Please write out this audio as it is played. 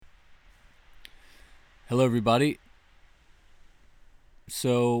Hello, everybody.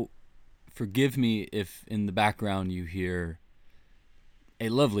 So, forgive me if in the background you hear a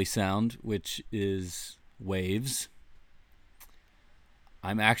lovely sound, which is waves.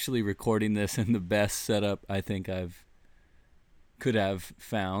 I'm actually recording this in the best setup I think I've could have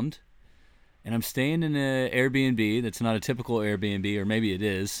found, and I'm staying in an Airbnb that's not a typical Airbnb, or maybe it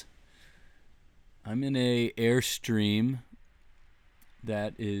is. I'm in a Airstream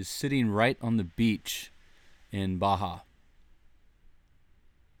that is sitting right on the beach in Baja,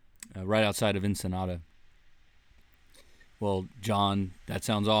 right outside of Ensenada. Well, John, that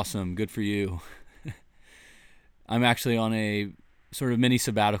sounds awesome. Good for you. I'm actually on a sort of mini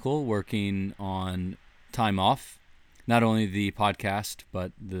sabbatical working on time off, not only the podcast,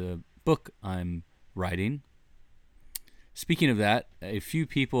 but the book I'm writing. Speaking of that, a few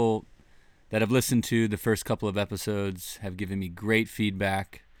people that have listened to the first couple of episodes have given me great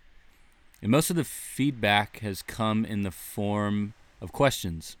feedback. And most of the feedback has come in the form of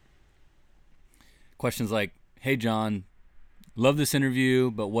questions. Questions like, hey, John, love this interview,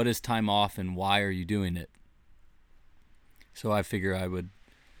 but what is time off and why are you doing it? So I figure I would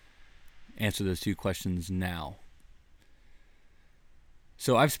answer those two questions now.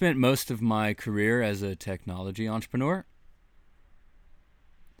 So I've spent most of my career as a technology entrepreneur.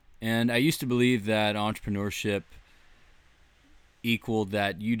 And I used to believe that entrepreneurship equaled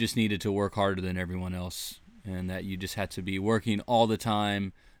that you just needed to work harder than everyone else and that you just had to be working all the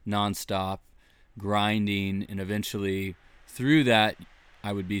time, nonstop, grinding, and eventually through that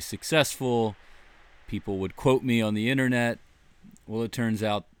I would be successful. People would quote me on the internet. Well, it turns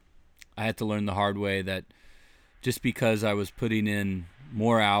out I had to learn the hard way that just because I was putting in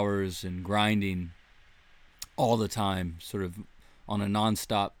more hours and grinding all the time, sort of on a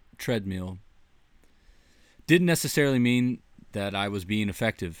nonstop treadmill, didn't necessarily mean that I was being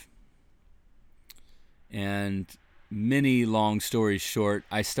effective. And many long stories short,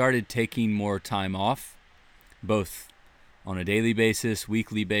 I started taking more time off, both on a daily basis,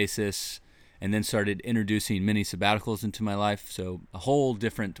 weekly basis, and then started introducing mini sabbaticals into my life. So a whole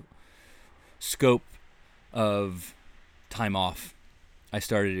different scope of time off I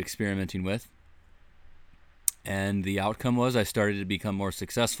started experimenting with. And the outcome was I started to become more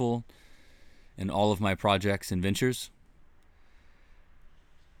successful in all of my projects and ventures.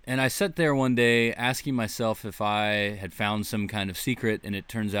 And I sat there one day asking myself if I had found some kind of secret, and it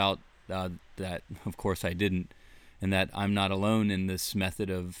turns out that, of course, I didn't, and that I'm not alone in this method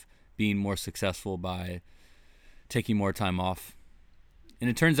of being more successful by taking more time off.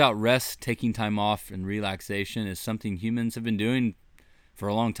 And it turns out rest, taking time off, and relaxation is something humans have been doing for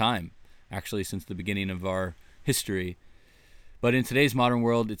a long time, actually since the beginning of our history. But in today's modern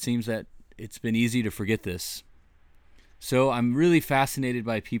world, it seems that it's been easy to forget this. So I'm really fascinated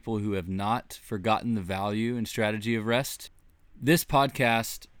by people who have not forgotten the value and strategy of rest. This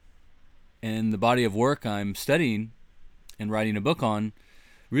podcast and the body of work I'm studying and writing a book on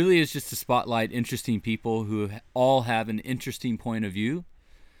really is just to spotlight interesting people who all have an interesting point of view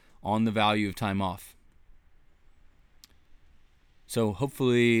on the value of time off. So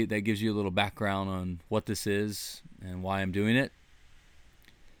hopefully that gives you a little background on what this is and why I'm doing it.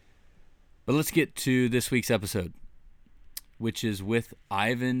 But let's get to this week's episode, which is with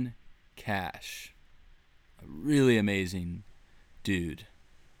Ivan Cash, a really amazing dude.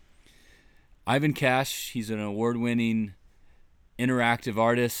 Ivan Cash, he's an award-winning interactive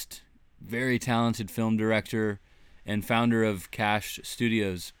artist, very talented film director, and founder of Cash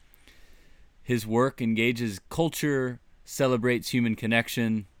Studios. His work engages culture, celebrates human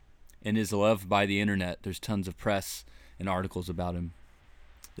connection, and is loved by the internet. There's tons of press and articles about him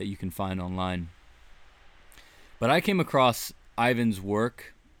that you can find online. But I came across Ivan's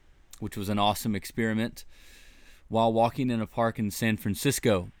work, which was an awesome experiment, while walking in a park in San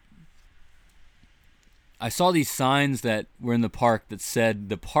Francisco. I saw these signs that were in the park that said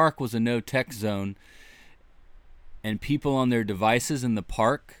the park was a no-tech zone, and people on their devices in the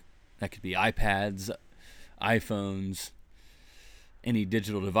park, that could be iPads, iPhones, any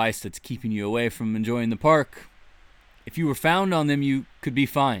digital device that's keeping you away from enjoying the park, if you were found on them, you could be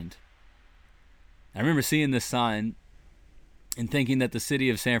fined. I remember seeing this sign and thinking that the city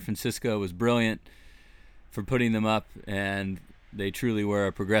of San Francisco was brilliant for putting them up, and they truly were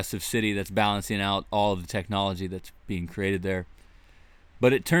a progressive city that's balancing out all of the technology that's being created there.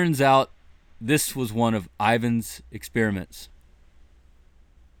 But it turns out this was one of Ivan's experiments.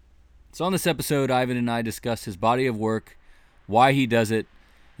 So on this episode, Ivan and I discuss his body of work, why he does it,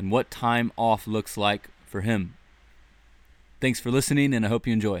 and what time off looks like for him. Thanks for listening, and I hope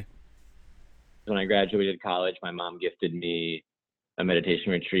you enjoy. When I graduated college, my mom gifted me a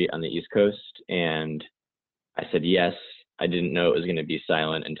meditation retreat on the East Coast, and I said yes. I didn't know it was going to be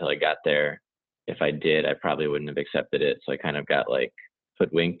silent until I got there. If I did, I probably wouldn't have accepted it. So I kind of got like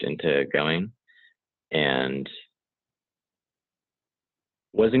hoodwinked into going, and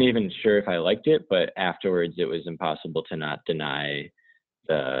wasn't even sure if I liked it, but afterwards it was impossible to not deny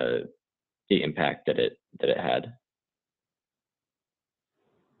the impact that it had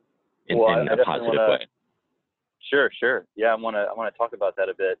in a positive way. Sure. Yeah, I want to talk about that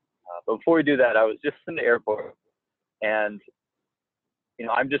a bit. But before we do that, I was just in the airport, and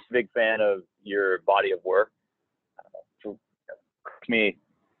I'm just a big fan of your body of work. Correct me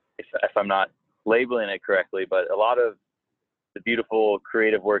if I'm not labeling it correctly, but a lot of the beautiful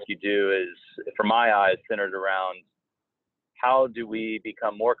creative work you do is, from my eyes, centered around how do we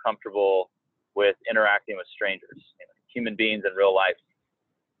become more comfortable with interacting with strangers, human beings in real life.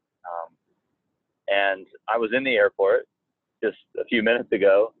 And I was in the airport just a few minutes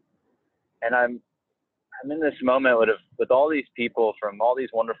ago, and I'm in this moment with all these people from all these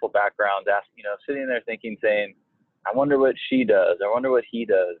wonderful backgrounds, sitting there saying, I wonder what she does. I wonder what he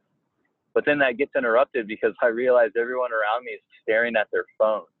does. But then that gets interrupted because I realize everyone around me is staring at their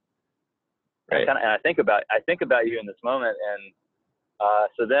phone. Right. And I think about you in this moment. And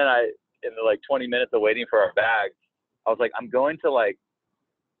so then in the 20 minutes of waiting for our bags, I was like, I'm going to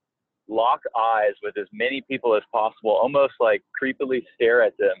lock eyes with as many people as possible, almost creepily stare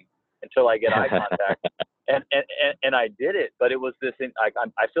at them until I get eye contact. And I did it, but it was this thing.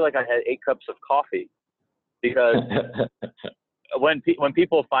 I feel like I had 8 cups of coffee, because when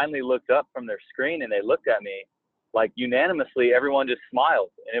people finally looked up from their screen and they looked at me, unanimously, everyone just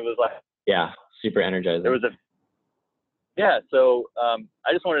smiled, and it was super energizing. So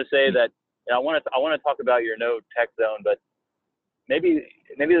I just wanted to say that I want to talk about your no tech zone, but maybe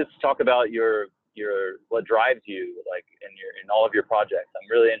let's talk about your what drives you in all of your projects. I'm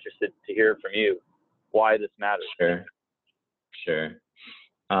really interested to hear from you why this matters. Sure.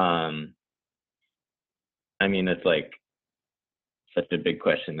 I mean, it's such a big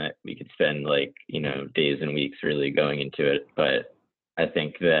question that we could spend days and weeks really going into it. But I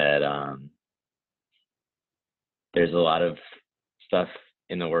think that there's a lot of stuff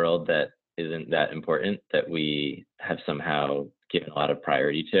in the world that isn't that important that we have somehow given a lot of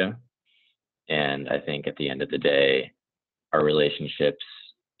priority to. And I think at the end of the day, our relationships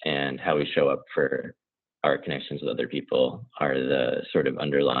and how we show up for our connections with other people are the sort of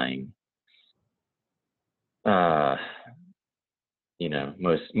underlying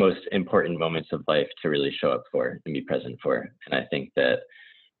most important moments of life to really show up for and be present for. And I think that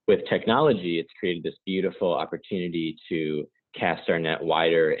with technology, it's created this beautiful opportunity to cast our net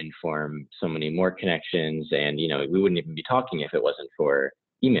wider and form so many more connections. And, we wouldn't even be talking if it wasn't for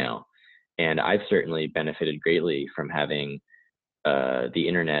email. And I've certainly benefited greatly from having the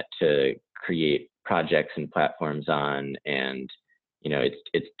internet to create projects and platforms on. And,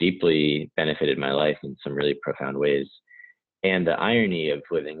 it's deeply benefited my life in some really profound ways. And the irony of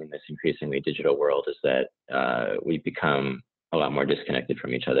living in this increasingly digital world is that we've become a lot more disconnected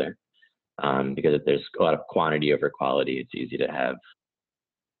from each other, because there's a lot of quantity over quality. It's easy to have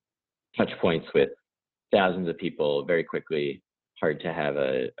touch points with thousands of people very quickly, hard to have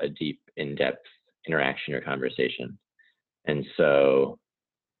a deep, in-depth interaction or conversation. And so,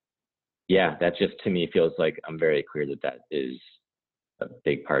 that just to me feels like I'm very clear that is a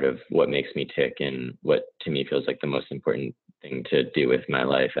big part of what makes me tick and what to me feels like the most important thing to do with my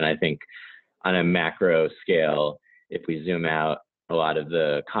life. And I think on a macro scale, if we zoom out, a lot of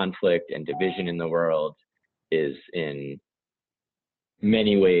the conflict and division in the world is in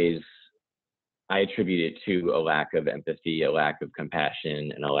many ways, I attribute it to a lack of empathy, a lack of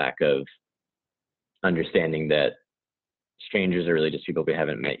compassion, and a lack of understanding that strangers are really just people we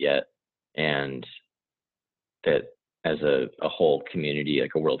haven't met yet. And that as a whole community,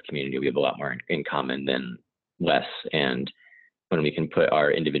 like a world community, we have a lot more in common than less. And when we can put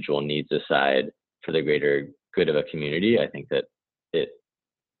our individual needs aside for the greater good of a community, I think that it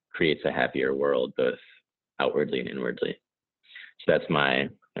creates a happier world, both outwardly and inwardly. So that's my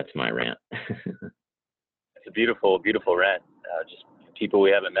rant. It's a beautiful, beautiful rant. Just people we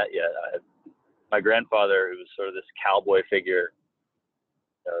haven't met yet. My grandfather, who was sort of this cowboy figure,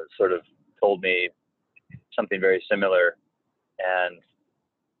 sort of told me something very similar. And,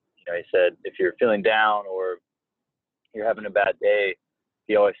 he said, if you're feeling down or you're having a bad day,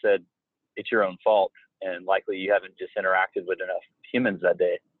 he always said, it's your own fault. And likely you haven't just interacted with enough humans that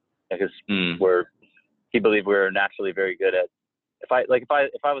day, because he believed we're naturally very good at, if I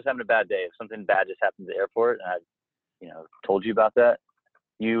was having a bad day, if something bad just happened at the airport and I, told you about that,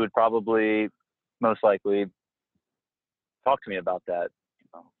 you would probably most likely talk to me about that.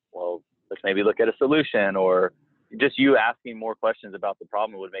 Well, the maybe look at a solution, or just you asking more questions about the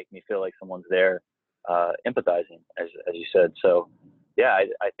problem would make me feel like someone's there, empathizing, as you said. So yeah,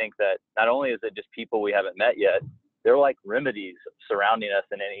 I think that not only is it just people we haven't met yet, they're like remedies surrounding us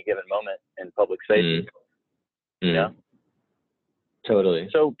in any given moment in public spaces. You know? Totally.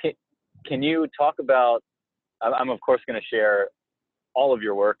 So can you talk about, I'm of course going to share all of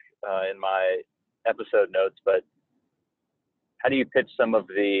your work in my episode notes, but how do you pitch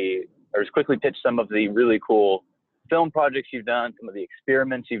just quickly pitch some of the really cool film projects you've done, some of the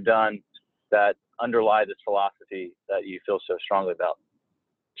experiments you've done that underlie this philosophy that you feel so strongly about?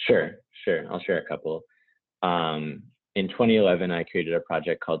 Sure. I'll share a couple. In 2011, I created a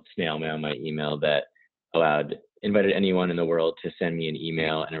project called Snail Mail, my email, that invited anyone in the world to send me an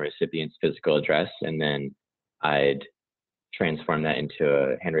email and a recipient's physical address, and then I'd transform that into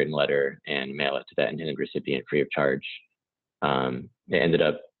a handwritten letter and mail it to that intended recipient free of charge. It ended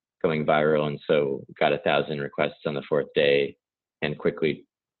up going viral, and so got 1,000 requests on the 4th day, and quickly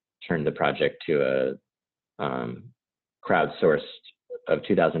turned the project to a crowdsourced of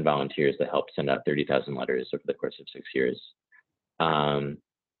 2,000 volunteers that helped send out 30,000 letters over the course of 6 years.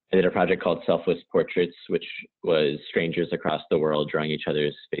 I did a project called Selfless Portraits, which was strangers across the world drawing each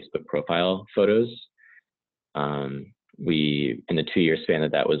other's Facebook profile photos. In the 2-year span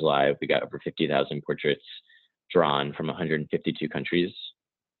that was live, we got over 50,000 portraits drawn from 152 countries.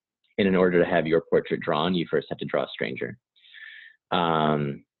 And in order to have your portrait drawn, you first had to draw a stranger.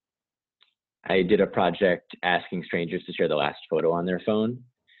 I did a project asking strangers to share the last photo on their phone,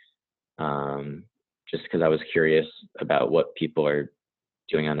 just because I was curious about what people are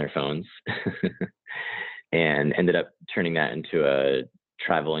doing on their phones, and ended up turning that into a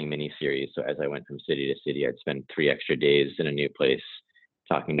traveling mini series. So as I went from city to city, I'd spend 3 extra days in a new place,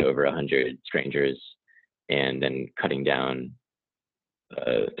 talking to over 100 strangers, and then cutting down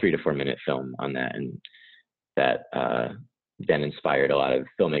a 3 to 4 minute film on that. And that then inspired a lot of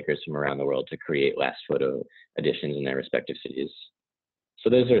filmmakers from around the world to create last photo editions in their respective cities. So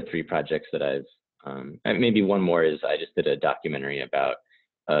those are 3 projects that and maybe one more is I just did a documentary about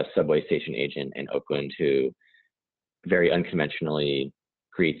a subway station agent in Oakland who very unconventionally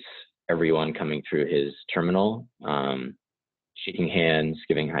greets everyone coming through his terminal, shaking hands,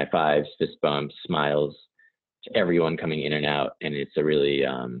 giving high fives, fist bumps, smiles to everyone coming in and out. And it's a really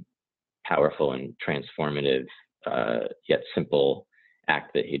powerful and transformative yet simple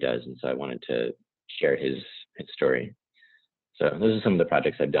act that he does. And so I wanted to share his story. So those are some of the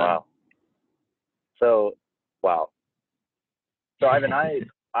projects I've done. Wow. So Ivan,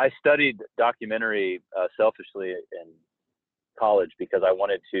 I studied documentary selfishly in college because I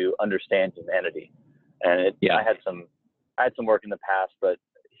wanted to understand humanity, and I had some work in the past. But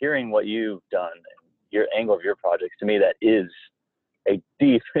hearing what you've done, and your angle of your projects, to me, that is a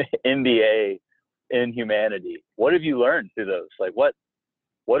deep MBA in humanity. What have you learned through those? Like, what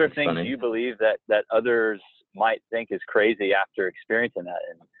are That's things funny. you believe that others might think is crazy after experiencing that?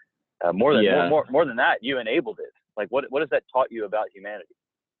 And more than that, you enabled it. Like, what has that taught you about humanity?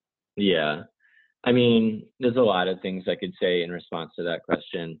 Yeah. I mean, there's a lot of things I could say in response to that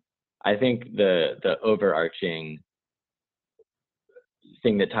question. I think the overarching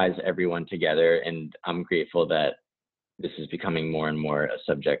thing that ties everyone together, and I'm grateful that this is becoming more and more a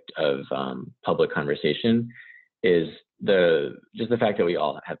subject of public conversation, is just the fact that we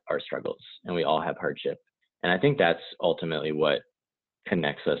all have our struggles and we all have hardship. And I think that's ultimately what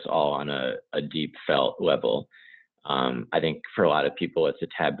connects us all on a deep felt level. I think for a lot of people, it's a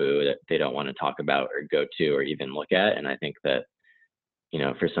taboo that they don't want to talk about or go to or even look at. And I think that,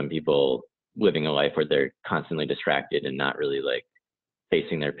 for some people, living a life where they're constantly distracted and not really like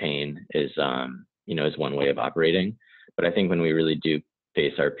facing their pain is one way of operating. But I think when we really do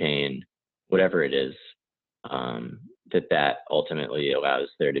face our pain, whatever it is, that ultimately allows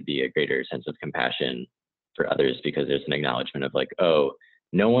there to be a greater sense of compassion for others, because there's an acknowledgement of like, oh,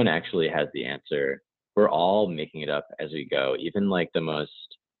 no one actually has the answer. We're all making it up as we go. Even like the most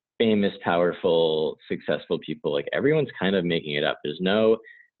famous, powerful, successful people, like everyone's kind of making it up. There's no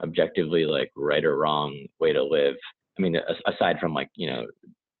objectively like right or wrong way to live. I mean, aside from like,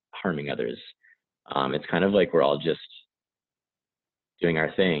 harming others, it's kind of like we're all just doing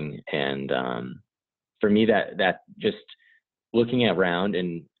our thing. And for me, that just looking around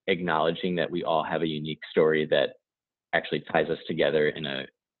and acknowledging that we all have a unique story that actually ties us together in a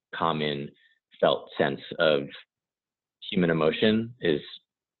common felt sense of human emotion is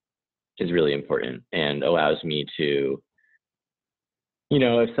really important, and allows me to,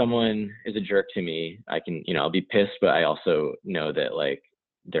 if someone is a jerk to me, I can, I'll be pissed, but I also know that like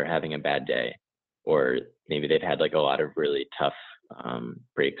they're having a bad day, or maybe they've had like a lot of really tough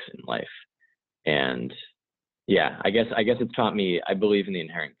breaks in life. And yeah, I guess it's taught me, I believe in the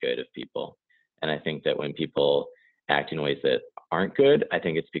inherent good of people. And I think that when people act in ways that aren't good, I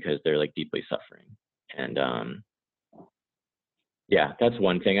think it's because they're like deeply suffering. And yeah, that's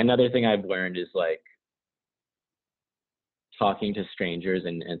one thing. Another thing I've learned is like talking to strangers,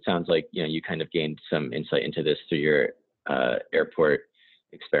 and it sounds like, you know, you kind of gained some insight into this through your airport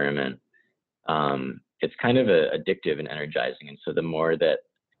experiment. It's kind of addictive and energizing. And so the more that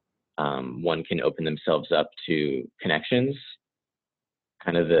one can open themselves up to connections,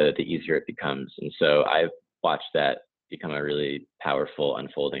 kind of the easier it becomes. And so I've watched that become a really powerful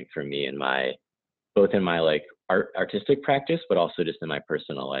unfolding for me in my, both in my like artistic practice, but also just in my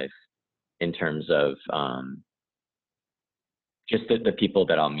personal life, in terms of just the people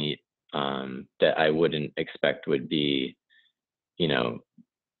that I'll meet that I wouldn't expect would be, you know,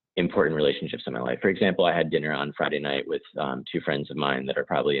 important relationships in my life. For example, I had dinner on Friday night with two friends of mine that are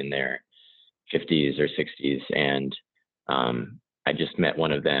probably in their 50s or 60s. And I just met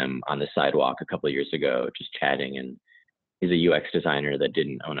one of them on the sidewalk a couple of years ago, just chatting. And he's a UX designer that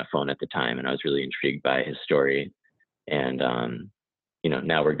didn't own a phone at the time. And I was really intrigued by his story. And, you know,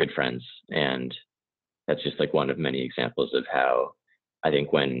 now we're good friends. And that's just like one of many examples of how I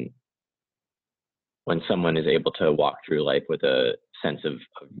think when someone is able to walk through life with a sense of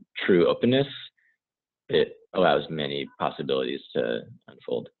true openness, it allows many possibilities to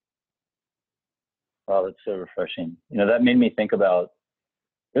unfold. Wow, that's so refreshing. You know, that made me think about,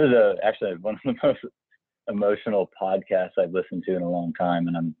 it was actually one of the most emotional podcasts I've listened to in a long time,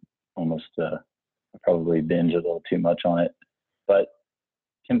 and I'm almost I probably binge a little too much on it. But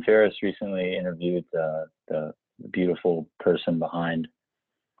Tim Ferriss recently interviewed the beautiful person behind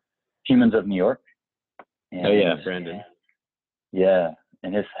Humans of New York. And, oh yeah, Brandon. Yeah,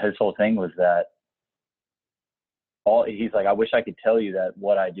 and his whole thing was that he's like, I wish I could tell you that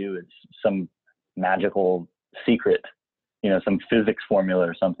what I do is some magical secret, you know, some physics formula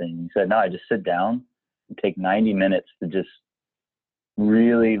or something. He said, no, I just sit down and take 90 minutes to just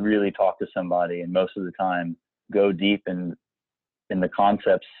really, really talk to somebody, and most of the time go deep in the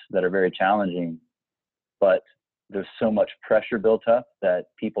concepts that are very challenging, but there's so much pressure built up that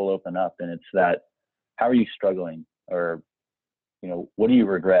people open up. And it's that, how are you struggling? Or, you know, what do you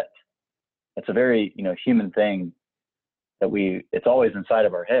regret? It's a very, you know, human thing that it's always inside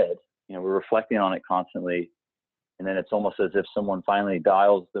of our head. You know, we're reflecting on it constantly. And then it's almost as if someone finally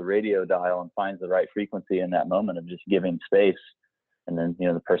dials the radio dial and finds the right frequency in that moment of just giving space. And then, you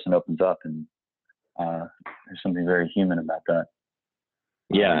know, the person opens up, and there's something very human about that.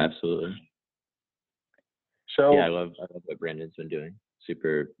 Yeah, absolutely. So yeah, I love what Brandon's been doing.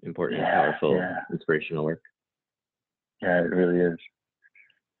 Super important, powerful, inspirational work. Yeah, it really is.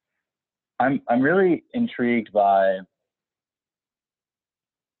 I'm really intrigued by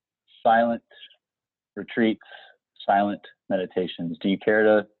silent retreats, silent meditations. Do you care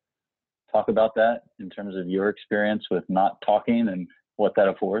to talk about that in terms of your experience with not talking and what that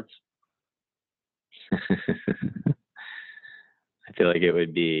affords? I feel like it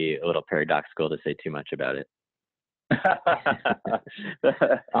would be a little paradoxical to say too much about it.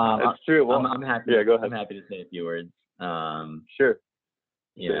 That's true. Well, I'm happy. Yeah, go ahead. I'm happy to say a few words. Sure.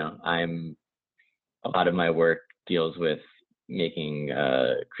 You know, a lot of my work deals with making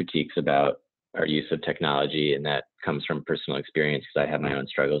critiques about our use of technology, and that comes from personal experience because I have my own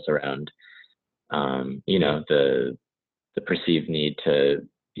struggles around, you know, the perceived need to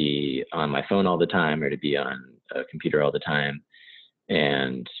be on my phone all the time or to be on a computer all the time.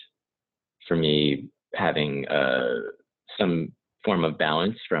 And for me, having some form of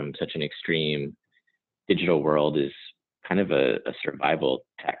balance from such an extreme digital world is kind of a survival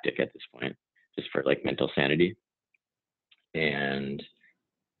tactic at this point, just for like mental sanity. And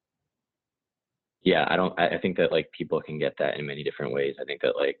yeah, I think that like people can get that in many different ways. I think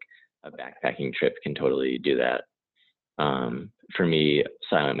that like a backpacking trip can totally do that. For me,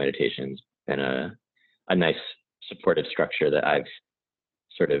 silent meditation's been a nice supportive structure that I've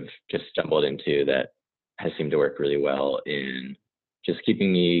sort of just stumbled into that has seemed to work really well in just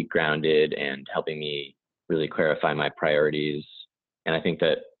keeping me grounded and helping me really clarify my priorities. And I think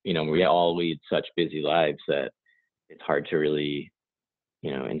that, you know, we all lead such busy lives that it's hard to really,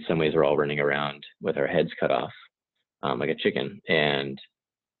 you know, in some ways we're all running around with our heads cut off, like a chicken. And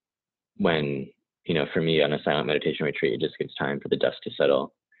when, you know, for me on a silent meditation retreat, it just gives time for the dust to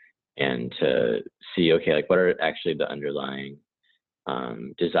settle and to see, okay, like what are actually the underlying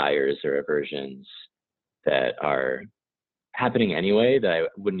desires or aversions that are happening anyway that I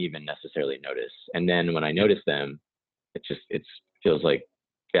wouldn't even necessarily notice. And then when I notice them, it feels like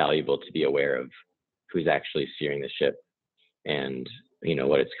valuable to be aware of who's actually steering the ship and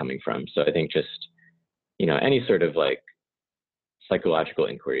what it's coming from. So I think just, any sort of like psychological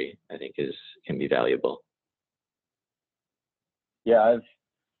inquiry, I think can be valuable. Yeah,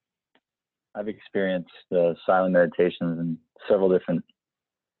 I've experienced silent meditations in several different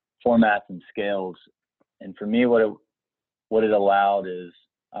formats and scales, and for me, what it allowed is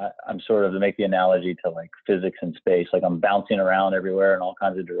I'm sort of, to make the analogy to like physics and space, like I'm bouncing around everywhere in all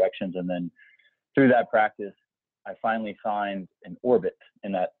kinds of directions, and then through that practice, I finally find an orbit,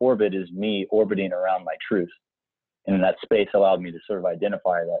 and that orbit is me orbiting around my truth, and that space allowed me to sort of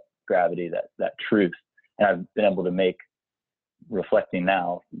identify that gravity, that truth, and I've been able to make, reflecting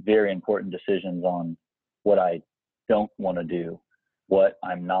now, very important decisions on what I don't want to do, what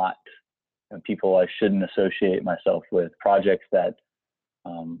I'm not, and people I shouldn't associate myself with, projects that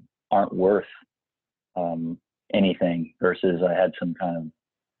aren't worth anything, versus I had some kind of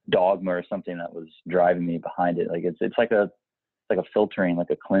dogma or something that was driving me behind it. Like it's like a filtering, like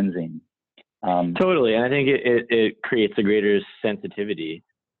a cleansing. Totally. And I think it creates a greater sensitivity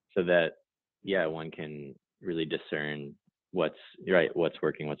so that, one can really discern what's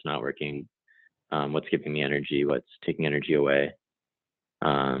working, what's not working, what's giving me energy, what's taking energy away.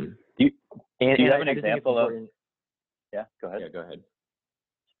 Do you have an example of? Yeah, go ahead. Yeah, go ahead.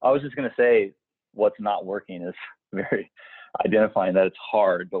 I was just going to say, what's not working is very identifying that it's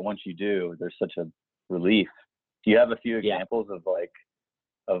hard, but once you do, there's such a relief. Do you have a few examples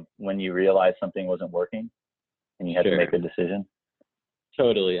of when you realized something wasn't working and you had to make a decision?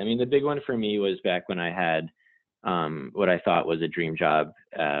 Totally. I mean, the big one for me was back when I had what I thought was a dream job,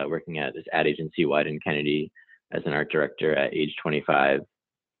 working at this ad agency, Wieden+Kennedy, as an art director at age 25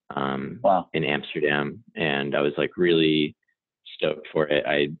 in Amsterdam. And I was like really stoked for it.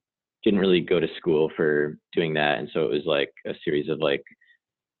 I didn't really go to school for doing that. And so it was like a series of like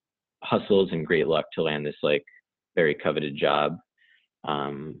hustles and great luck to land this like very coveted job,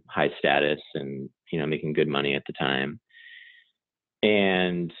 high status, and, making good money at the time.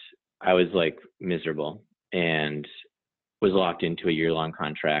 And I was like miserable and was locked into a year-long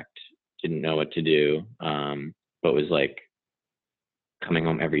contract, didn't know what to do, but was like coming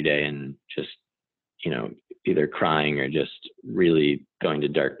home every day and just, either crying or just really going to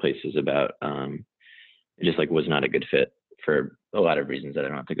dark places about, it just like was not a good fit for a lot of reasons that I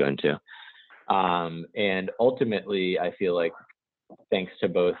don't have to go into. And ultimately, I feel like thanks to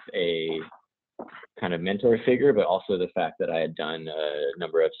both a kind of mentor figure, but also the fact that I had done a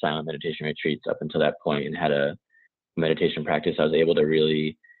number of silent meditation retreats up until that point and had a meditation practice, I was able to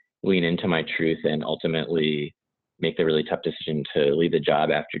really lean into my truth and ultimately make the really tough decision to leave the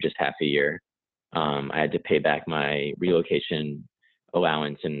job after just half a year. I had to pay back my relocation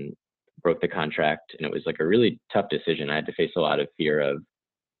allowance and broke the contract. And it was like a really tough decision. I had to face a lot of fear of,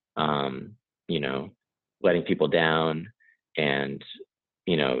 letting people down and,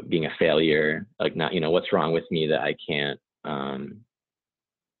 being a failure, like not, what's wrong with me that I can't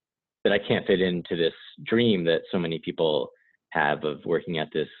fit into this dream that so many people have of working at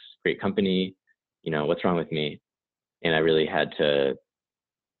this great company, what's wrong with me? And I really had to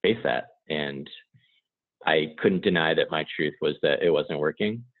face that. And I couldn't deny that my truth was that it wasn't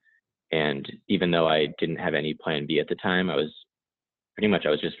working. And even though I didn't have any plan B at the time, I was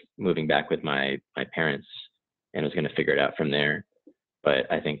just moving back with my parents and was going to figure it out from there.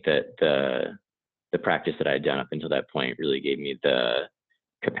 But I think that the practice that I had done up until that point really gave me the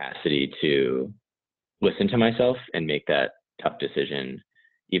capacity to listen to myself and make that tough decision,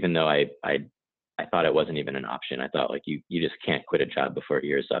 even though I thought it wasn't even an option. I thought like you just can't quit a job before a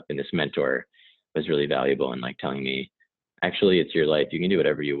year's up. And this mentor was really valuable in like telling me, actually, it's your life. You can do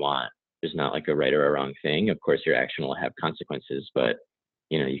whatever you want. There's not like a right or a wrong thing. Of course, your action will have consequences, but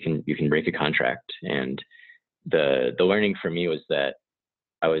you can break a contract. And the learning for me was that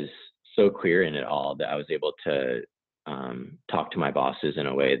I was so clear in it all that I was able to talk to my bosses in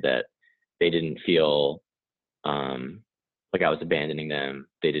a way that they didn't feel like I was abandoning them.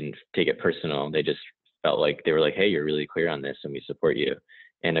 They didn't take it personal. They just felt like they were like, hey, you're really clear on this and we support you.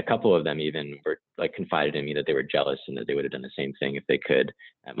 And a couple of them even were like confided in me that they were jealous and that they would have done the same thing if they could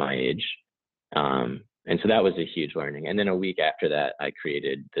at my age. And so that was a huge learning. And then a week after that, I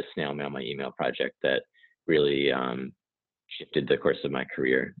created the Snail Mail My Email project that really shifted the course of my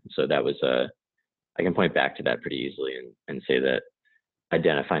career. So that was I can point back to that pretty easily and say that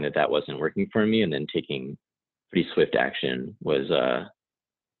identifying that wasn't working for me and then taking pretty swift action was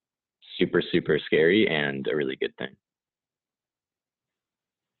super, super scary and a really good thing.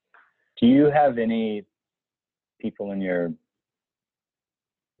 Do you have any people in your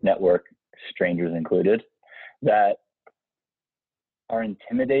network, strangers included, that are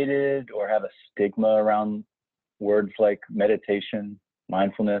intimidated or have a stigma around words like meditation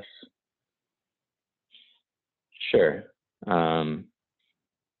mindfulness? Sure. I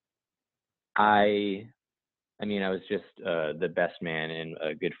mean, I was just the best man in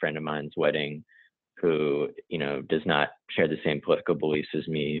a good friend of mine's wedding who, does not share the same political beliefs as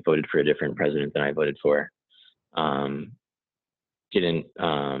me, voted for a different president than I voted for. Didn't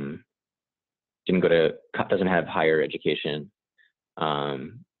doesn't have higher education.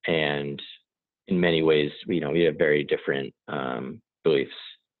 And in many ways, we have very different beliefs.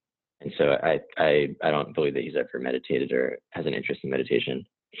 And so I don't believe that he's ever meditated or has an interest in meditation.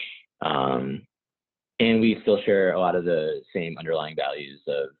 And we still share a lot of the same underlying values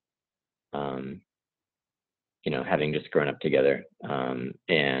of, having just grown up together.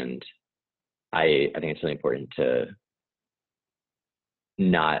 And I think it's really important to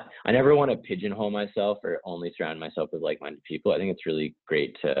I never want to pigeonhole myself or only surround myself with like-minded people. I think it's really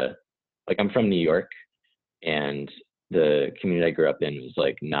great to, I'm from New York, and the community I grew up in was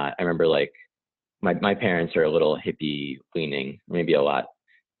I remember my parents are a little hippie leaning, maybe a lot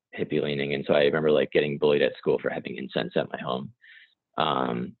hippie leaning. And so I remember getting bullied at school for having incense at my home.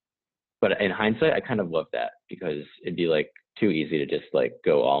 But in hindsight, I kind of love that, because it'd be too easy to just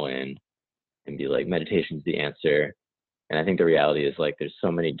go all in and be meditation's the answer. And I think the reality is there's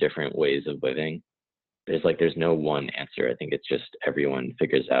so many different ways of living. There's no one answer. I think it's just everyone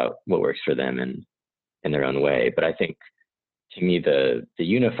figures out what works for them and in their own way. But I think, to me, the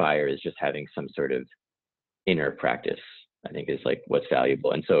unifier is just having some sort of inner practice, I think, is what's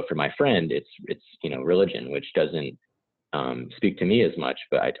valuable. And so for my friend, it's religion, which doesn't speak to me as much,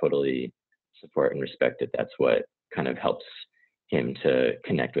 but I totally support and respect that that's what kind of helps him to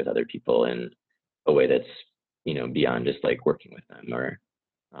connect with other people in a way that's beyond just working with them or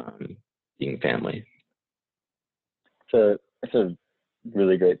being family. So it's a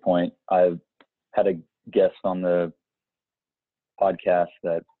really great point. I've had a guest on the podcast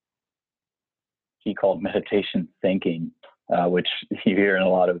that he called meditation thinking, which you hear in a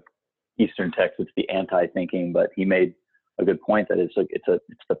lot of Eastern texts. It's the anti-thinking, but he made a good point that it's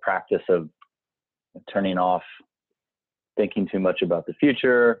the practice of turning off thinking too much about the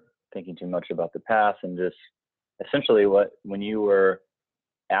future, thinking too much about the past, and just essentially when you were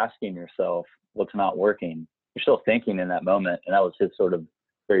asking yourself what's not working, you're still thinking in that moment. And that was his sort of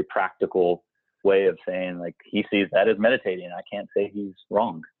very practical way of saying, he sees that as meditating. I can't say he's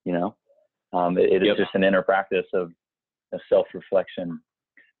wrong, It is just an inner practice of self-reflection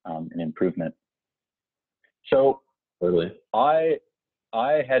and improvement. So totally. I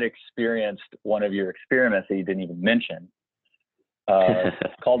had experienced one of your experiments that you didn't even mention,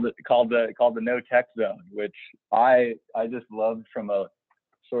 called the no tech zone, which I just loved from a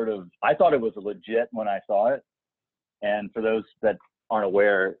sort of, I thought it was legit when I saw it. And for those that aren't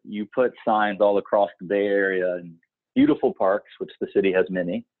aware, you put signs all across the Bay Area in beautiful parks, which the city has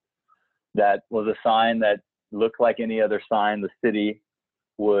many. That was a sign that looked like any other sign the city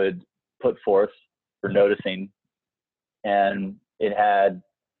would put forth for noticing. And it had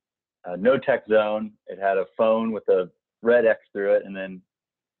a no tech zone. It had a phone with a red X through it, and then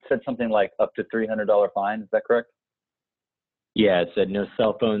said something like up to $300 fine. Is that correct? Yeah, it said no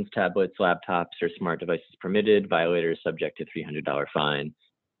cell phones, tablets, laptops, or smart devices permitted. Violators subject to $300 fine.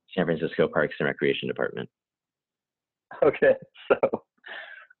 San Francisco Parks and Recreation Department. Okay, so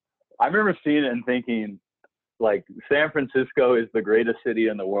I remember seeing it and thinking, San Francisco is the greatest city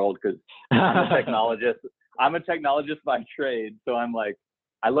in the world, because I'm a technologist. I'm a technologist by trade, so I'm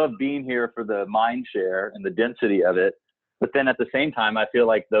I love being here for the mind share and the density of it. But then at the same time, I feel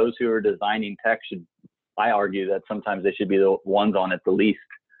like those who are designing tech I argue that sometimes they should be the ones on it the least,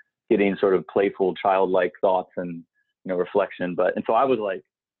 getting sort of playful, childlike thoughts and reflection. And so I was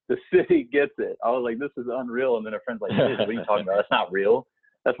the city gets it. I was this is unreal. And then a friend's what are you talking about? That's not real.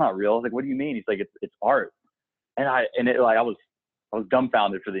 That's not real. I was what do you mean? He's it's art. And I was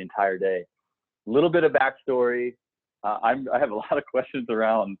dumbfounded for the entire day. A little bit of backstory. I have a lot of questions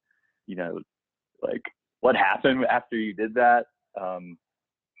around, what happened after you did that.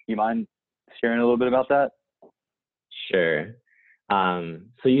 You mind sharing a little bit about that? Sure.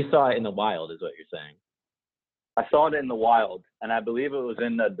 So you saw it in the wild, is what you're saying? I saw it in the wild, and I believe it was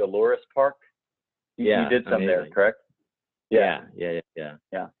in the Dolores Park. You did some there, correct? Yeah.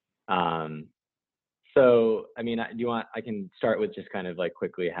 So, I mean, I can start with just kind of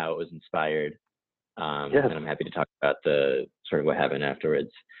quickly how it was inspired. Yes. And I'm happy to talk about the sort of what happened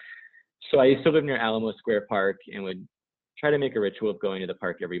afterwards. So I used to live near Alamo Square Park and would try to make a ritual of going to the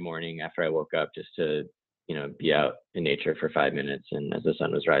park every morning after I woke up, just to, be out in nature for 5 minutes and as the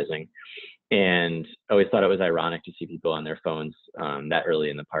sun was rising. And I always thought it was ironic to see people on their phones that early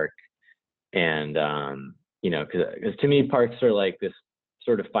in the park. And, because to me, parks are this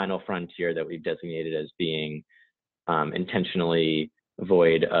sort of final frontier that we've designated as being intentionally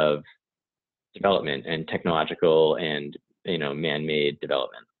void of development and technological and, man-made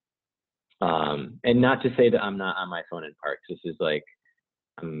development. And not to say that I'm not on my phone in parks. This is like,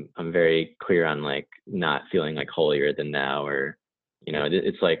 I'm very clear on like not feeling like holier than thou, or,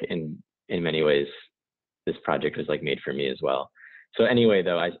 it's like in many ways, this project was like made for me as well. So anyway,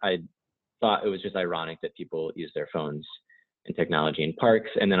 though, I thought it was just ironic that people use their phones and technology in parks.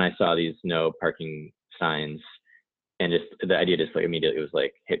 And then I saw these no parking signs, and just the idea just like immediately was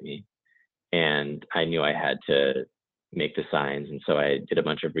like hit me. And I knew I had to make the signs. And so I did a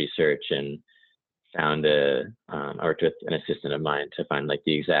bunch of research and found I worked with an assistant of mine to find like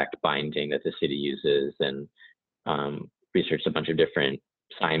the exact binding that the city uses, and researched a bunch of different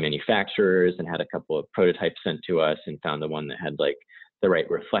sign manufacturers and had a couple of prototypes sent to us, and found the one that had like the right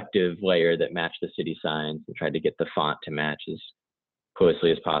reflective layer that matched the city signs, and tried to get the font to match as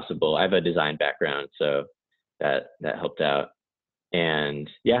closely as possible. I have a design background, so that helped out. And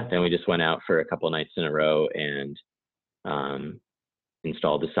yeah, then we just went out for a couple of nights in a row and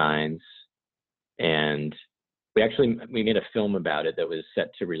installed the signs. And we made a film about it that was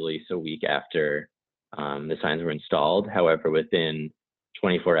set to release a week after the signs were installed. However, within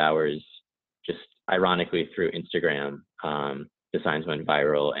 24 hours, just ironically through Instagram, the signs went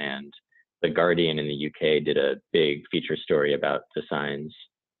viral, and The Guardian in the UK did a big feature story about the signs.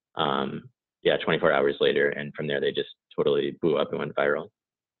 24 hours later, and from there they just totally blew up and went viral.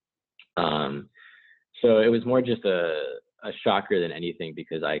 So it was more just a shocker than anything,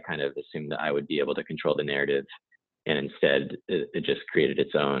 because I kind of assumed that I would be able to control the narrative, and instead it just created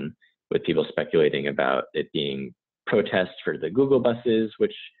its own, with people speculating about it being protests for the Google buses,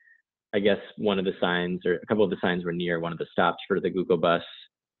 which I guess one of the signs, or a couple of the signs, were near one of the stops for the Google bus.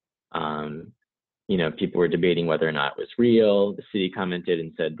 People were debating whether or not it was real. The city commented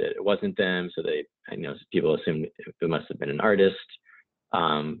and said that it wasn't them, so people assumed it must have been an artist.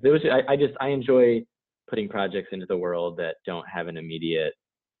 I enjoy putting projects into the world that don't have an immediate,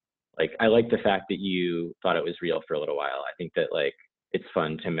 like, I like the fact that you thought it was real for a little while. I think that like it's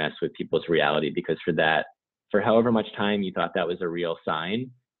fun to mess with people's reality, because for however much time you thought that was a real sign,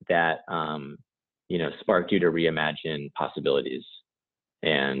 that sparked you to reimagine possibilities.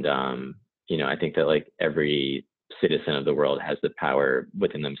 And I think that like every citizen of the world has the power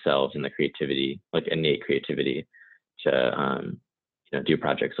within themselves and the creativity, like innate creativity, to do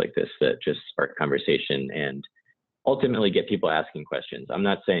projects like this that just spark conversation and ultimately get people asking questions. I'm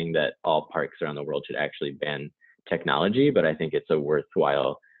not saying that all parks around the world should actually ban technology, but I think it's a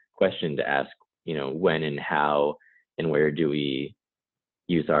worthwhile question to ask, when and how and where do we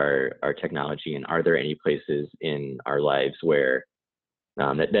use our technology, and are there any places in our lives where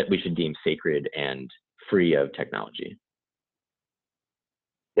that we should deem sacred and free of technology?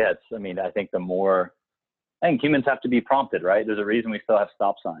 Yes, I think humans have to be prompted, right? There's a reason we still have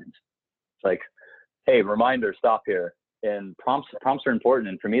stop signs. It's like, hey, reminder, stop here. And prompts are important.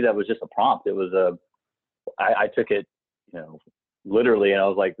 And for me, that was just a prompt. It was I took it, literally, and I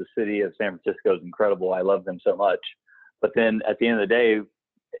was like, the city of San Francisco is incredible. I love them so much. But then at the end of the day,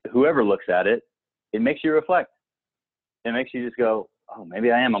 whoever looks at it, it makes you reflect. It makes you just go, oh,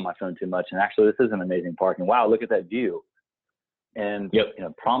 maybe I am on my phone too much. And actually, this is an amazing park. And wow, look at that view. And yep.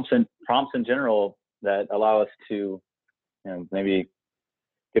 Prompts in general that allow us to, maybe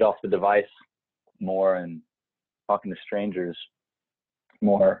get off the device more and talking to strangers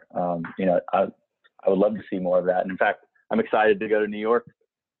more. I would love to see more of that. And in fact, I'm excited to go to New York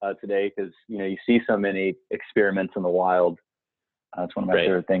today, because you see so many experiments in the wild. It's one of my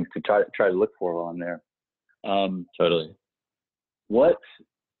favorite things to try to look for while I'm there. Totally. What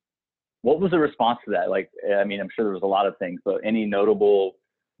was the response to that? Like, I'm sure there was a lot of things, but any notable?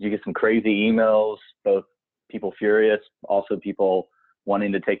 Did you get some crazy emails, both people furious, also people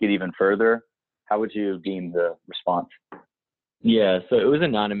wanting to take it even further? How would you deem the response? Yeah, so it was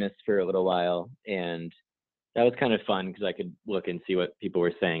anonymous for a little while, and that was kind of fun because I could look and see what people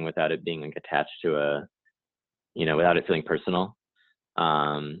were saying without it being like attached to without it feeling personal.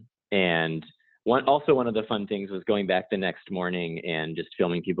 And one of the fun things was going back the next morning and just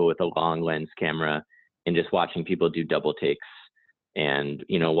filming people with a long lens camera and just watching people do double takes, and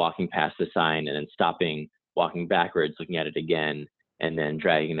walking past the sign and then stopping, walking backwards, looking at it again, and then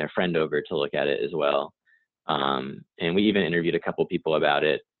dragging their friend over to look at it as well. And we even interviewed a couple people about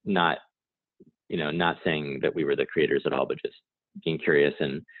it, not saying that we were the creators at all, but just being curious.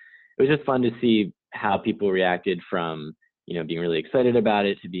 And it was just fun to see how people reacted from, being really excited about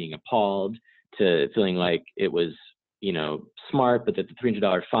it to being appalled to feeling like it was, smart, but that the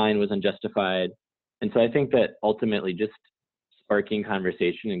 $300 fine was unjustified. And so I think that ultimately just sparking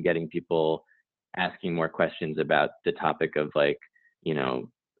conversation and getting people asking more questions about the topic of like, you know,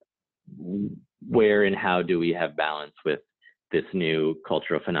 where and how do we have balance with this new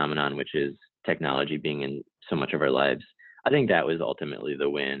cultural phenomenon, which is technology being in so much of our lives. I think that was ultimately the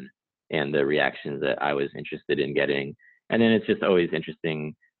win and the reactions that I was interested in getting. And then it's just always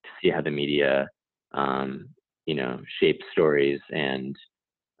interesting to see how the media, you know, shapes stories and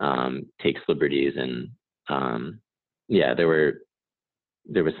takes liberties. And yeah, there were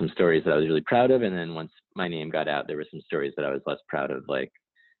some stories that I was really proud of. And then once my name got out, there were some stories that I was less proud of. Like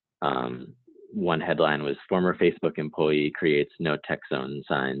one headline was "Former Facebook employee creates no tech zone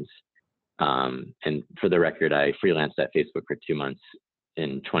signs." And for the record, I freelanced at Facebook for 2 months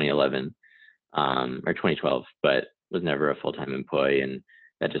in 2011 or 2012, but was never a full-time employee. And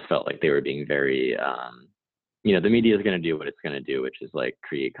that just felt like they were being very, you know, the media is going to do what it's going to do, which is like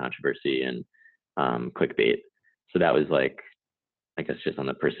create controversy and clickbait. So that was like, I guess just on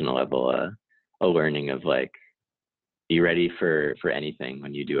the personal level, a learning of like, be ready for anything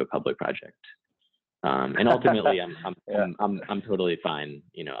when you do a public project. And ultimately, I'm totally fine.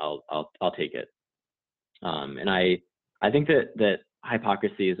 You know, I'll take it. And I think that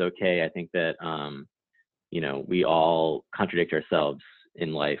hypocrisy is okay. I think that you know, we all contradict ourselves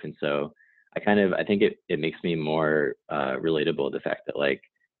in life, and so I think it makes me more relatable, the fact that like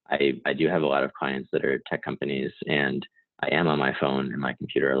I do have a lot of clients that are tech companies, and I am on my phone and my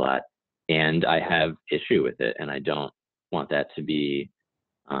computer a lot, and I have issue with it, and I don't want that to be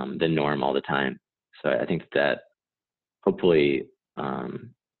the norm all the time. So I think that hopefully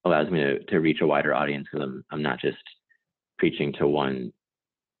allows me to reach a wider audience, because I'm not just preaching to one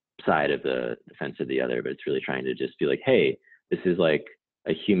side of the fence or the other, but it's really trying to just be like, hey, this is like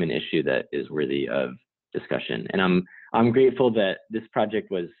a human issue that is worthy of discussion. And I'm grateful that this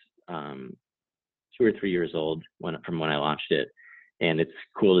project was 2 or 3 years old from when I launched it, and it's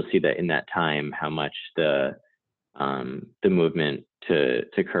cool to see that in that time how much the movement to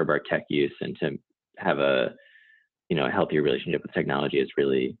curb our tech use and to have a, you know, a healthier relationship with technology has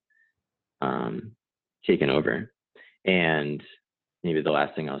really taken over. And maybe the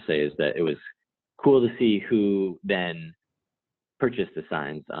last thing I'll say is that it was cool to see who then purchased the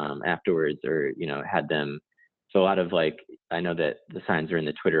signs afterwards, or, you know, had them. So a lot of like, I know that the signs are in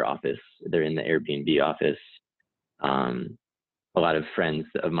the Twitter office, they're in the Airbnb office. A lot of friends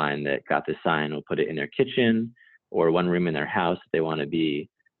of mine that got the sign will put it in their kitchen or one room in their house if they want to be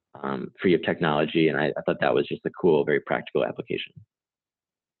free of technology. And I thought that was just a cool, very practical application.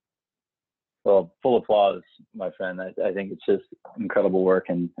 Well, full applause, my friend. I think it's just incredible work.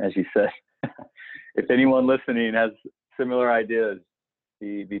 And as you said, if anyone listening has similar ideas,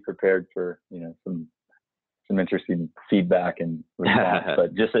 be prepared for, you know, some interesting feedback and response.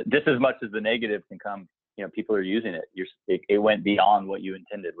 But just as much as the negative can come, you know, people are using it. It went beyond what you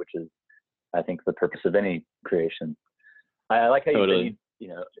intended, which is, I think, the purpose of any creation. I like how you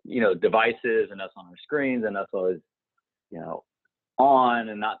said, you know, devices and us on our screens and us always, you know, on,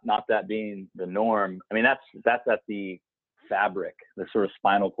 and not that being the norm. I mean, that's at the fabric, the sort of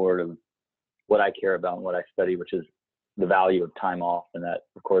spinal cord of what I care about and what I study, which is the value of time off. And that,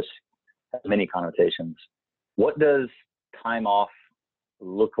 of course, has many connotations. What does time off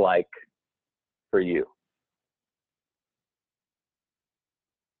look like for you?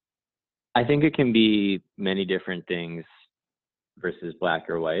 I think it can be many different things versus black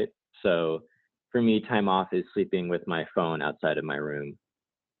or white. So for me, time off is sleeping with my phone outside of my room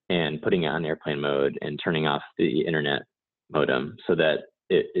and putting it on airplane mode and turning off the internet modem so that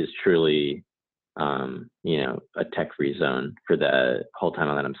it is truly, you know, a tech-free zone for the whole time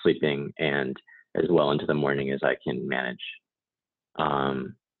that I'm sleeping, and as well into the morning as I can manage.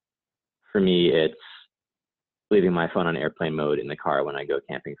 For me, it's leaving my phone on airplane mode in the car when I go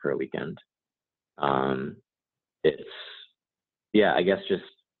camping for a weekend. It's, yeah, I guess just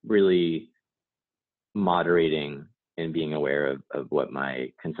really moderating and being aware of what my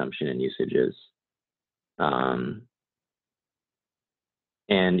consumption and usage is.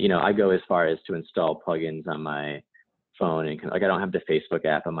 And, you know, I go as far as to install plugins on my phone, and like, I don't have the Facebook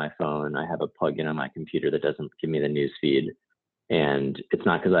app on my phone. I have a plugin on my computer that doesn't give me the news feed. And it's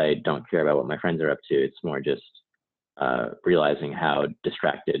not because I don't care about what my friends are up to. It's more just realizing how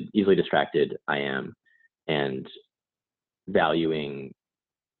easily distracted I am, and valuing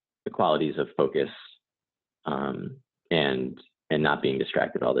the qualities of focus and not being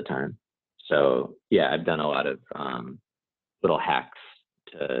distracted all the time. So yeah, I've done a lot of little hacks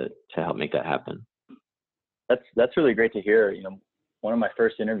to help make that happen. That's really great to hear. You know, one of my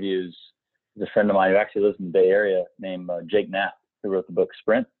first interviews is a friend of mine who actually lives in the Bay Area named Jake Knapp, who wrote the book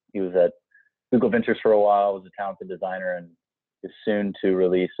Sprint. He was at Google Ventures for a while, was a talented designer, and is soon to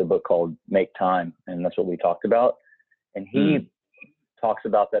release a book called Make Time, and that's what we talked about. And he talks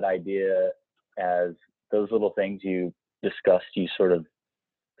about that idea as those little things you discussed, you sort of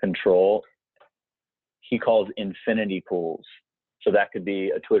control. He calls infinity pools. So that could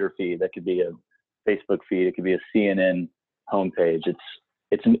be a Twitter feed, that could be a Facebook feed, it could be a CNN homepage.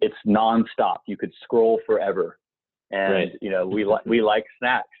 It's nonstop. You could scroll forever. And right. you know, we like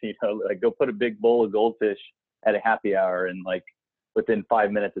snacks. You know, like go put a big bowl of goldfish at a happy hour, and like within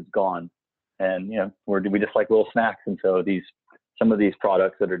 5 minutes it's gone. And you know, we just like little snacks. And so some of these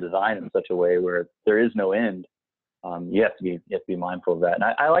products that are designed in such a way where there is no end, you have to be mindful of that. And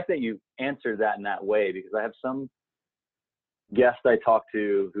I like that you answered that in that way, because I have some guests I talk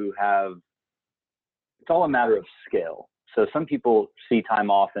to who have, it's all a matter of scale. So some people see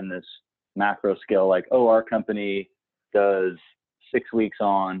time off in this macro scale, like, oh, our company does 6 weeks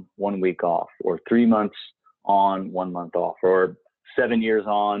on, 1 week off, or 3 months on, 1 month off, or 7 years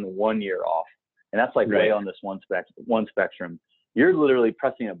on, 1 year off. And that's like way on this one spectrum. You're literally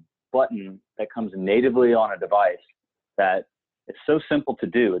pressing a button that comes natively on a device that it's so simple to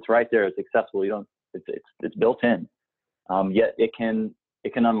do. It's right there. It's accessible. It's built in. Yet it can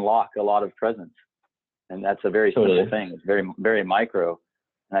unlock a lot of presence. And that's a very simple thing. It's very, very micro.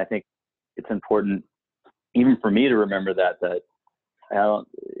 And I think it's important even for me to remember that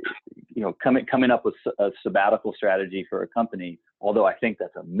you know, coming up with a sabbatical strategy for a company, although I think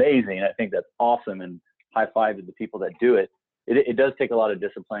that's amazing, I think that's awesome, and high five to the people that do it. It does take a lot of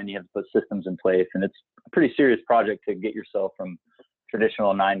discipline. You have to put systems in place, and it's a pretty serious project to get yourself from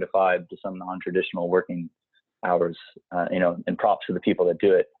traditional 9 to 5 to some non-traditional working hours, you know, and props to the people that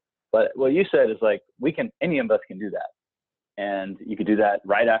do it. But what you said is like, any of us can do that. And you could do that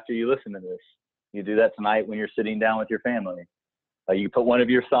right after you listen to this. You do that tonight when you're sitting down with your family. You put one of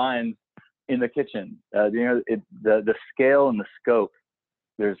your signs in the kitchen. You know, the scale and the scope,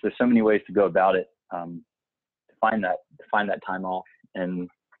 there's so many ways to go about it, to find that time off. And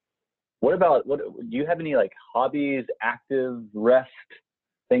what do you have any like hobbies, active rest,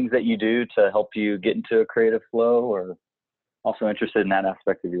 things that you do to help you get into a creative flow, or also interested in that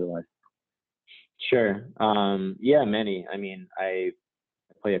aspect of your life? Sure. Yeah, many. I mean, I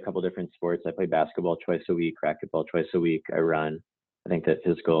play a couple different sports. I play basketball twice a week, racquetball twice a week. I run. I think that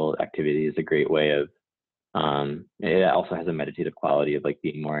physical activity is a great way of, it also has a meditative quality of like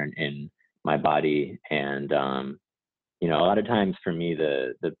being more in my body. And, you know, a lot of times for me,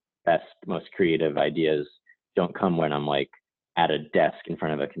 the best, most creative ideas don't come when I'm like at a desk in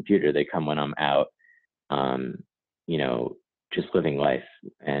front of a computer. They come when I'm out, you know, just living life.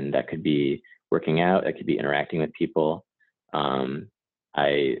 And that could be working out, that could be interacting with people. I'm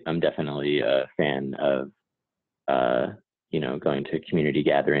definitely a fan of, you know, going to community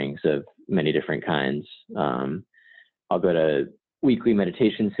gatherings of many different kinds. I'll go to weekly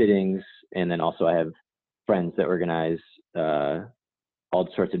meditation sittings, and then also I have friends that organize all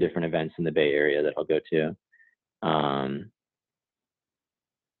sorts of different events in the Bay Area that I'll go to.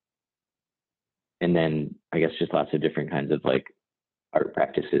 And then I guess just lots of different kinds of like art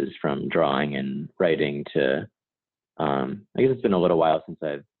practices, from drawing and writing to, I guess it's been a little while since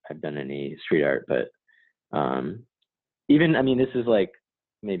I've done any street art, but even, I mean, this is like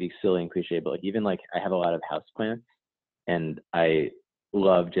maybe silly and cliche, but like even like I have a lot of houseplants, and I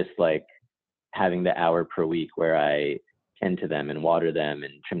love just like having the hour per week where I tend to them and water them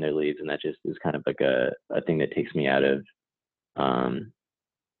and trim their leaves, and that just is kind of like a thing that takes me out of,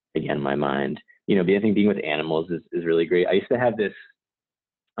 again, my mind. You know, I think being with animals is really great. I used to have this,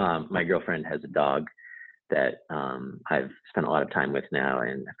 my girlfriend has a dog that I've spent a lot of time with now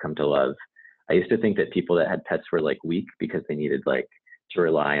and have come to love. I used to think that people that had pets were like weak because they needed like to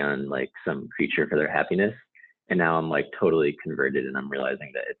rely on like some creature for their happiness. And now I'm like totally converted, and I'm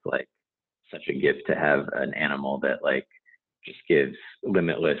realizing that it's like such a gift to have an animal that like just gives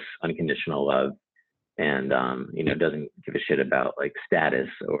limitless, unconditional love, and you know, doesn't give a shit about like status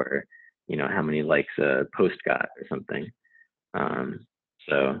or, you know, how many likes a post got or something.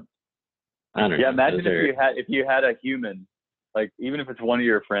 So I don't know. Yeah, imagine if you had a human, like even if it's one of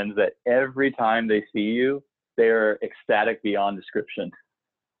your friends, that every time they see you, they're ecstatic beyond description.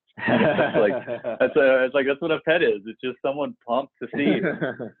 That's what a pet is. It's just someone pumped to see you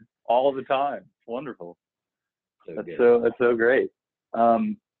all the time. It's wonderful. That's so great.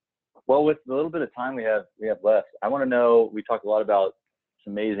 Well, with the little bit of time we have left, I want to know, we talked a lot about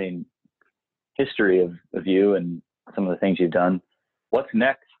this amazing history of you and some of the things you've done. What's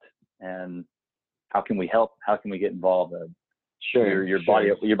next, and how can we help? How can we get involved? Sure. Your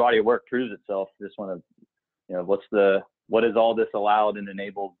body of work proves itself. Just want to, you know, what is all this allowed and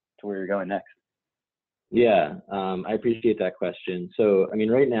enabled to where you're going next? Yeah, I appreciate that question. So, I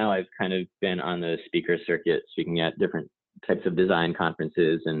mean, right now I've kind of been on the speaker circuit, speaking at different types of design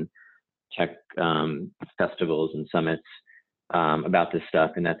conferences and tech festivals and summits about this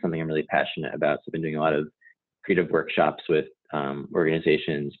stuff, and that's something I'm really passionate about. So I've been doing a lot of creative workshops with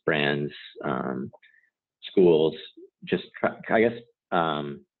organizations, brands, schools, just I guess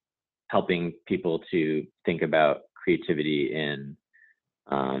helping people to think about creativity in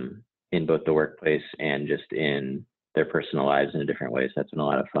both the workplace and just in their personal lives in a different way. So that's been a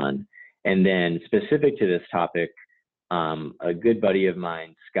lot of fun. And then specific to this topic, a good buddy of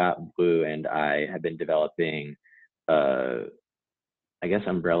mine, Scott Blue, and I have been developing I guess,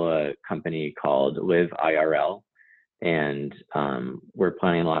 umbrella company called Live IRL. And we're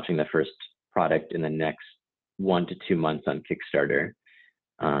planning on launching the first product in the next 1 to 2 months on Kickstarter.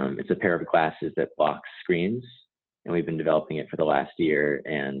 It's a pair of glasses that blocks screens, and we've been developing it for the last year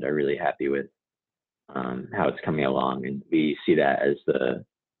and are really happy with how it's coming along. And we see that as the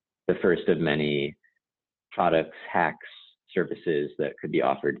first of many products, hacks, services that could be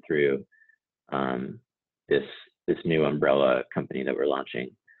offered through this new umbrella company that we're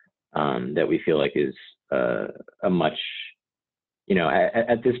launching, that we feel like is a much,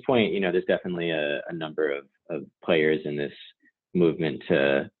 at this point, there's definitely a number of players in this movement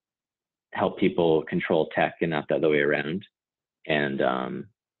to help people control tech and not the other way around. And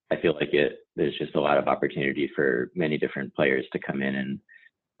I feel like there's just a lot of opportunity for many different players to come in and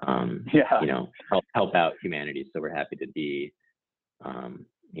help out humanity. So we're happy to be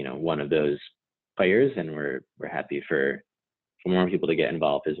one of those players, and we're happy for more people to get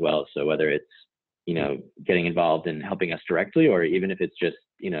involved as well. So whether it's getting involved in helping us directly, or even if it's just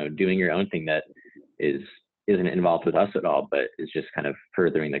doing your own thing that isn't involved with us at all, but is just kind of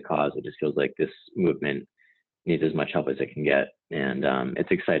furthering the cause, it just feels like this movement needs as much help as it can get. And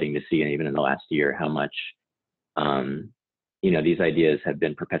it's exciting to see, and even in the last year, how much these ideas have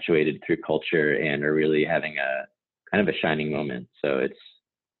been perpetuated through culture and are really having a kind of a shining moment. So it's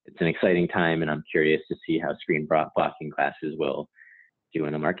an exciting time, and I'm curious to see how screen blocking glasses will do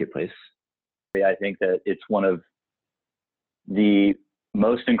in the marketplace. I think that it's one of the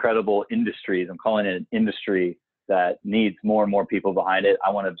most incredible industries. I'm calling it an industry that needs more and more people behind it.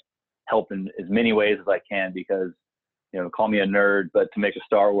 I want to help in as many ways as I can, because, call me a nerd, but to make a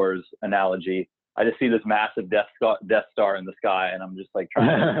Star Wars analogy, I just see this massive Death Star in the sky, and I'm just like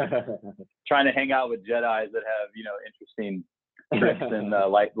trying to hang out with Jedis that have, interesting tricks and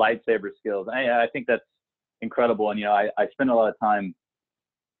lightsaber skills. I think that's incredible. And, I spend a lot of time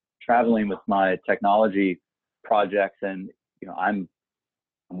traveling with my technology projects, and, I'm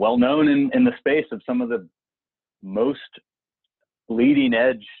well known in the space of some of the most leading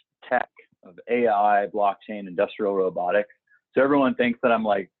edge tech of AI, blockchain, industrial robotics. So everyone thinks that I'm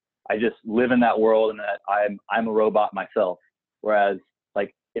like, I just live in that world and that I'm a robot myself. Whereas,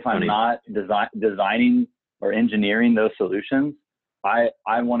 like, if I'm not designing or engineering those solutions, I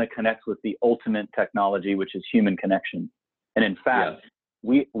want to connect with the ultimate technology, which is human connection. And in fact,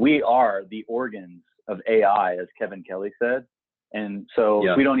 we are the organs of AI, as Kevin Kelly said. And so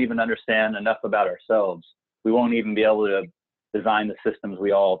if we don't even understand enough about ourselves, we won't even be able to design the systems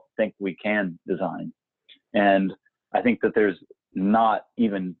we all think we can design. And I think that we're not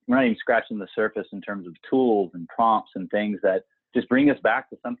even scratching the surface in terms of tools and prompts and things that just bring us back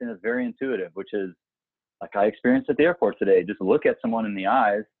to something that's very intuitive, which is like I experienced at the airport today. Just look at someone in the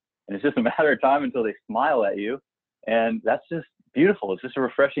eyes, and it's just a matter of time until they smile at you. And that's just beautiful. It's just a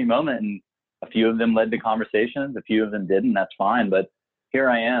refreshing moment. And a few of them led to conversations, a few of them didn't. That's fine. But here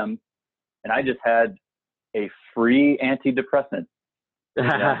I am, and I just had a free antidepressant.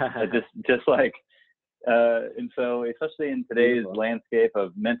 Just like, and so especially in today's landscape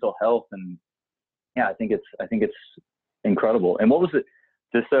of mental health, and I think it's incredible. And what was it?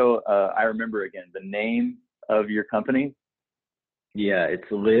 Just so I remember again, the name of your company? Yeah, it's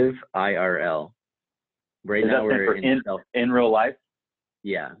Live IRL. Right now we're in real life.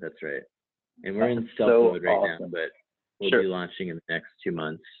 Yeah, that's right. And we're in stealth mode right now, but we'll be launching in the next 2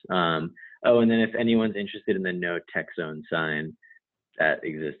 months. And then if anyone's interested in the No Tech Zone sign, that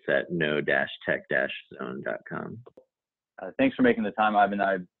exists at no-tech-zone.com. Thanks for making the time, Ivan.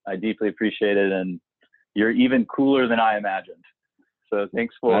 I deeply appreciate it, and you're even cooler than I imagined. So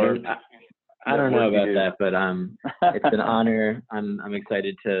thanks for. I don't know about that, but it's an honor. I'm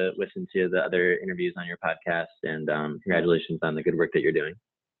excited to listen to the other interviews on your podcast, and congratulations on the good work that you're doing.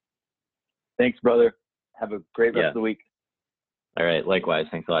 Thanks, brother. Have a great rest of the week. All right. Likewise.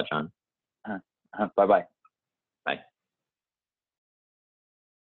 Thanks a lot, John. Bye-bye. Bye.